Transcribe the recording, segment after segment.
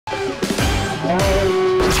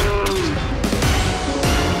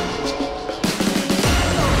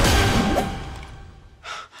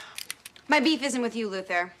My beef isn't with you,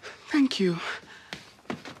 Luther. Thank you.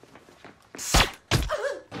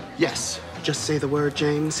 Yes, just say the word,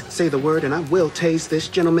 James. Say the word, and I will tase this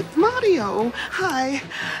gentleman. Mario, hi.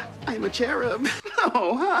 I'm a cherub.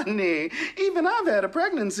 Oh, honey, even I've had a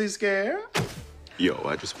pregnancy scare. Yo,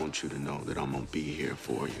 I just want you to know that I'm gonna be here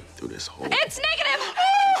for you through this whole... It's negative!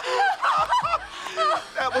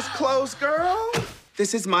 That was close, girl.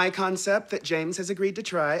 This is my concept that James has agreed to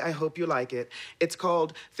try. I hope you like it. It's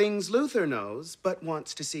called Things Luther Knows, but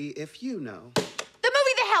Wants to See If You Know. The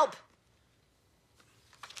movie The Help!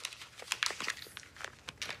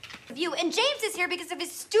 You and James is here because of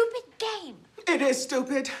his stupid game. It is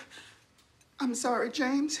stupid. I'm sorry,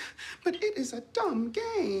 James, but it is a dumb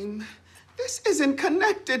game. This isn't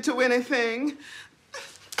connected to anything.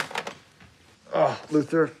 Oh,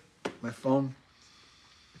 Luther, my phone.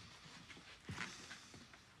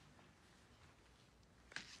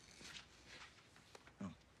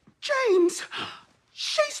 James,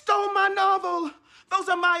 she stole my novel. Those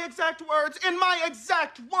are my exact words in my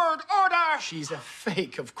exact word order. She's a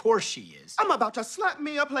fake. Of course she is. I'm about to slap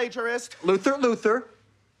me a plagiarist. Luther,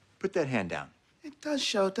 put that hand down. It does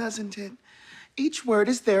show, doesn't it? Each word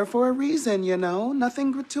is there for a reason, you know?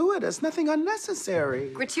 Nothing gratuitous, nothing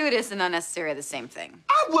unnecessary. Gratuitous and unnecessary are the same thing.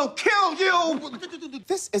 I will kill you!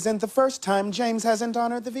 This isn't the first time James hasn't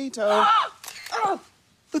honored the veto.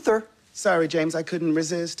 Luther. Sorry, James, I couldn't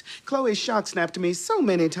resist. Chloe shock snapped me so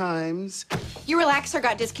many times. Your relaxer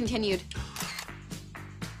got discontinued.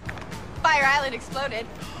 Fire Island exploded.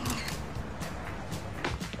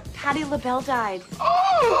 Patti LaBelle died.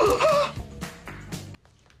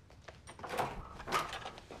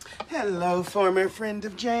 Hello, former friend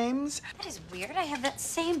of James. That is weird. I have that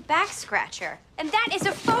same back scratcher. And that is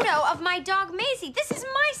a photo of my dog, Maisie. This is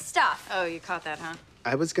my stuff. Oh, you caught that, huh?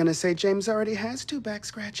 I was gonna say James already has 2 back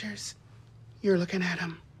scratchers. You're looking at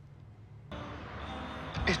him.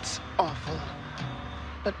 It's awful,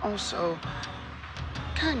 but also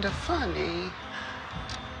kind of funny.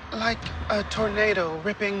 Like a tornado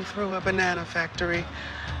ripping through a banana factory.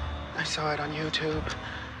 I saw it on YouTube.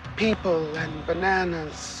 People and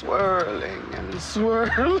bananas swirling and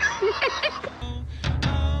swirling.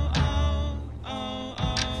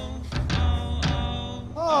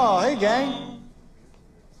 Oh, hey, gang.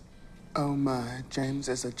 Oh my, James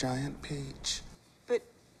is a giant peach. But,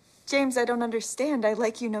 James, I don't understand. I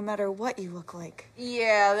like you no matter what you look like.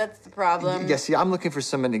 Yeah, that's the problem. Yeah, see, I'm looking for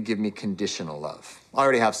someone to give me conditional love. I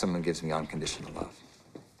already have someone who gives me unconditional love.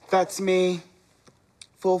 That's me.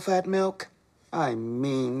 Full fat milk. I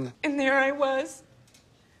mean. And there I was,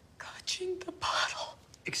 clutching the bottle.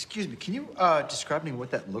 Excuse me, can you describe me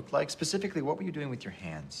what that looked like? Specifically, what were you doing with your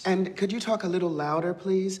hands? And could you talk a little louder,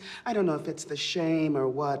 please? I don't know if it's the shame or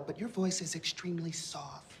what, but your voice is extremely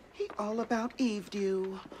soft. He all about Eve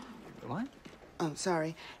you. What? Oh,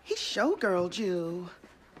 sorry. He showgirled you.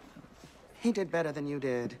 He did better than you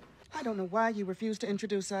did. I don't know why you refused to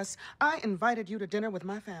introduce us. I invited you to dinner with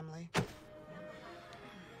my family.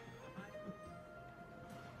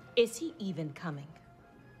 Is he even coming?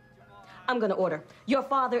 I'm gonna order. Your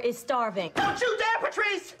father is starving. Don't you dare,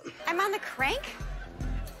 Patrice! I'm on the crank?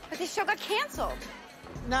 But this show got canceled.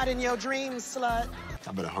 Not in your dreams, slut.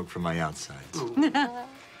 How about a hug from my outside?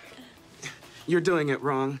 You're doing it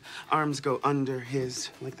wrong. Arms go under his,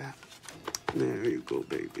 like that. There you go,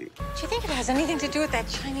 baby. Do you think it has anything to do with that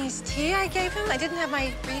Chinese tea I gave him? I didn't have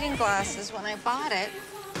my reading glasses when I bought it.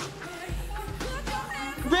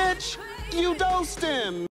 Bitch, you dosed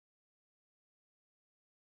him.